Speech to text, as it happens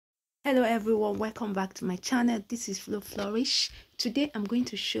Hello everyone, welcome back to my channel. This is Flo Flourish. Today I'm going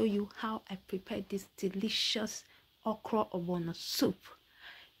to show you how I prepare this delicious okra ogbono soup.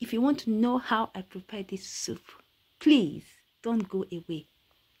 If you want to know how I prepare this soup, please don't go away.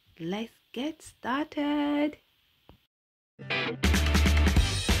 Let's get started.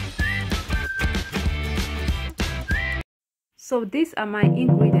 So these are my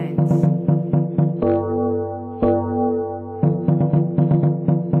ingredients.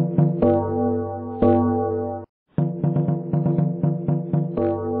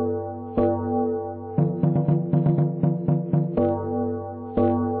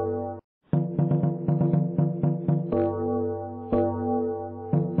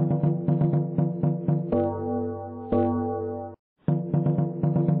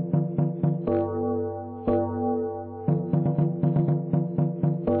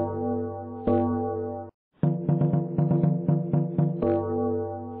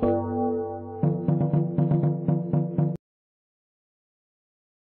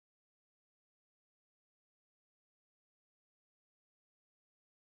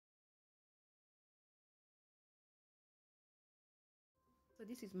 So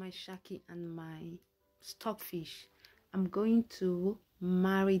this is my shaki and my stockfish. I'm going to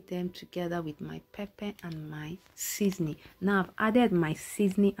marry them together with my pepper and my seasoning. Now I've added my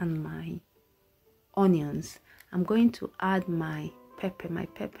seasoning and my onions. I'm going to add my pepper.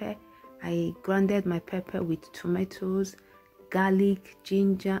 I grounded my pepper with tomatoes, garlic,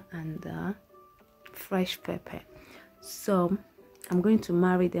 ginger, and fresh pepper. So I'm going to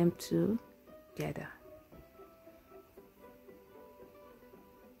marry them together.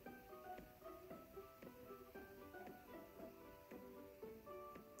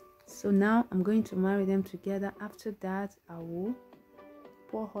 So now I'm going to marry them together. After that, I will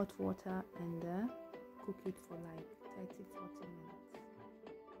pour hot water and cook it for like 30-40 minutes.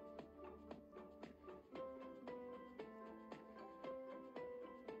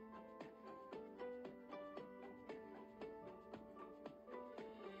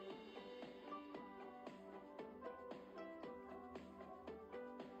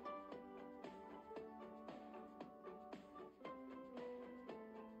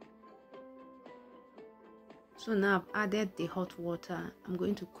 So now I've added the hot water. I'm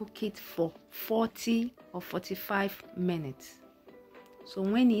going to cook it for 40 or 45 minutes. So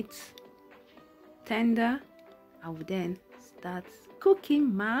when it's tender, I will then start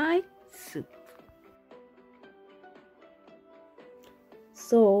cooking my soup.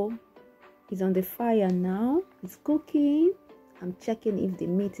 So it's on the fire now. It's cooking. I'm checking if the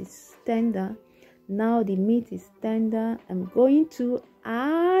meat is tender. Now the meat is tender. I'm going to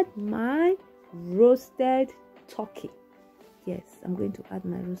add my roasted turkey. Yes, I'm going to add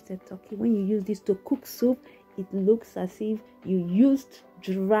my roasted turkey. When you use this to cook soup, it looks as if you used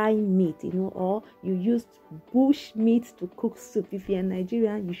dry meat, or you used bush meat to cook soup. If you're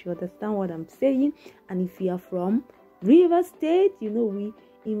Nigerian, you should understand what I'm saying. And if you are from River State, we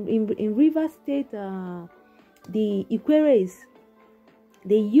in River State, the Ikweres,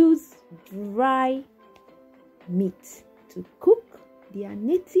 they use dry meat to cook their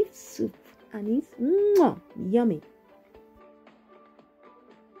native soup. And it's yummy.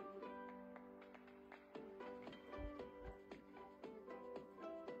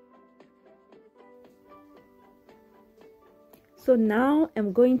 So now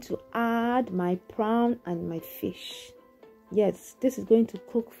I'm going to add my prawn and my fish. Yes, this is going to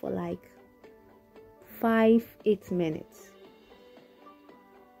cook for like 5-8 minutes.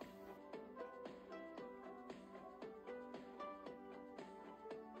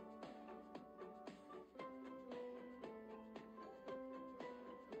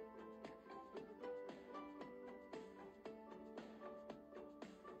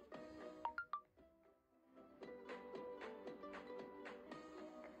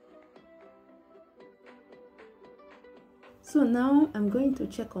 So now I'm going to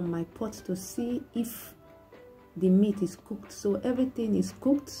check on my pot to see if the meat is cooked. So everything is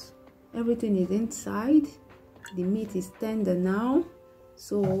cooked, everything is inside. The meat is tender now.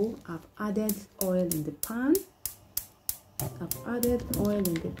 So I've added oil in the pan.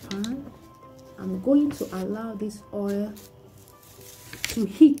 I'm going to allow this oil to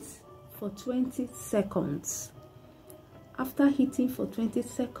heat for 20 seconds. After heating for 20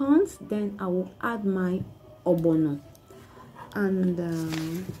 seconds, then I will add my ogbono. And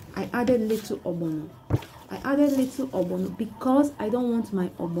I added little ogbono. Because I don't want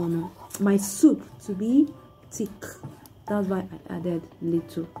my soup to be thick. That's why I added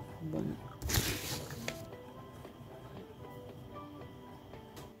little ogbono.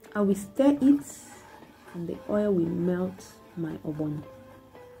 I will stir it and the oil will melt my ogbono.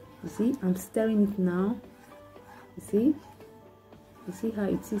 You see, I'm stirring it now. You see how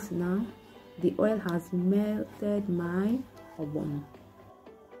it is now. The oil has melted my ogbono.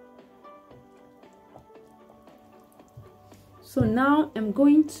 So now I'm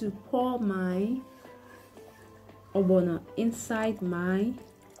going to pour my ogbono inside my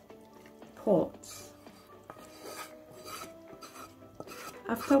pot.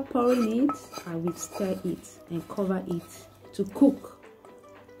 After pouring it, I will stir it and cover it to cook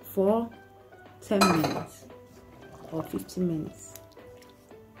for 10 minutes or 15 minutes.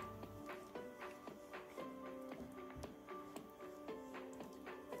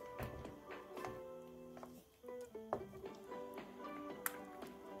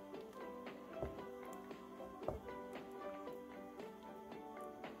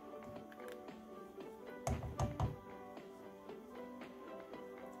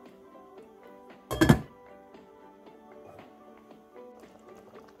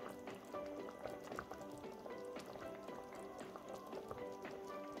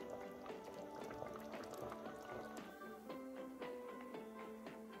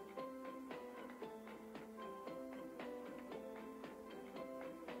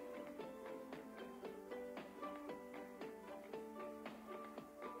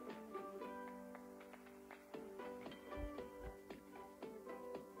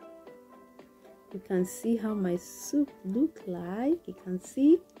 You can see how my soup look like. You can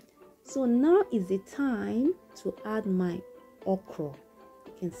see. So now is the time to add my okra.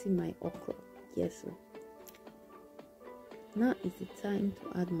 You can see my okra. Yes, sir. Now is the time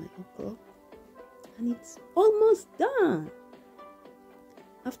to add my okra, and it's almost done.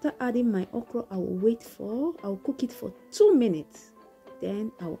 After adding my okra, I'll cook it for 2 minutes.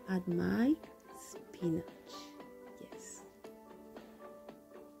 Then I'll add my spinach. Yes.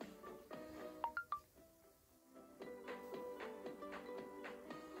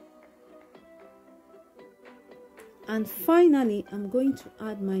 And finally, I'm going to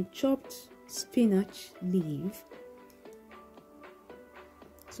add my chopped spinach leaf.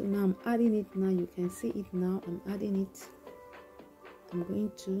 So now I'm adding it now. You can see it now. I'm adding it. I'm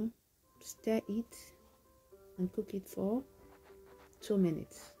going to stir it and cook it for 2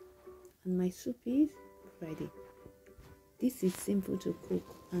 minutes. And my soup is ready. This is simple to cook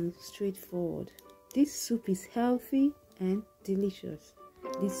and straightforward. This soup is healthy and delicious.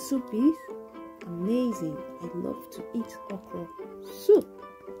 This soup is amazing. I love to eat okra soup.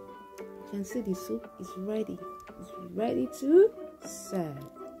 You can see the soup is ready. It's ready to serve.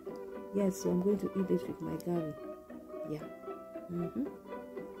 Yes, so I'm going to eat this with my garlic. Yeah.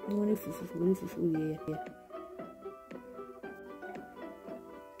 Yeah.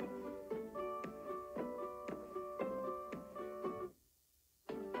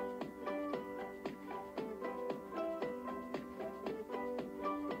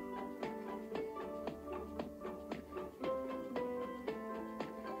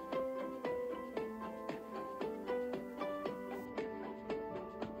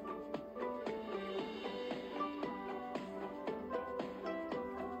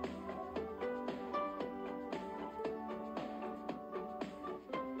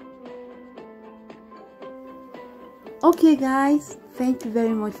 Okay guys, thank you very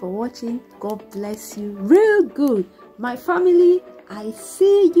much for watching. God bless you real good. My family, I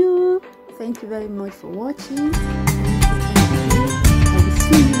see you. Thank you very much for watching. I will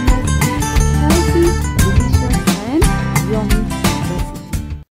see you next week. Healthy, delicious, and yummy.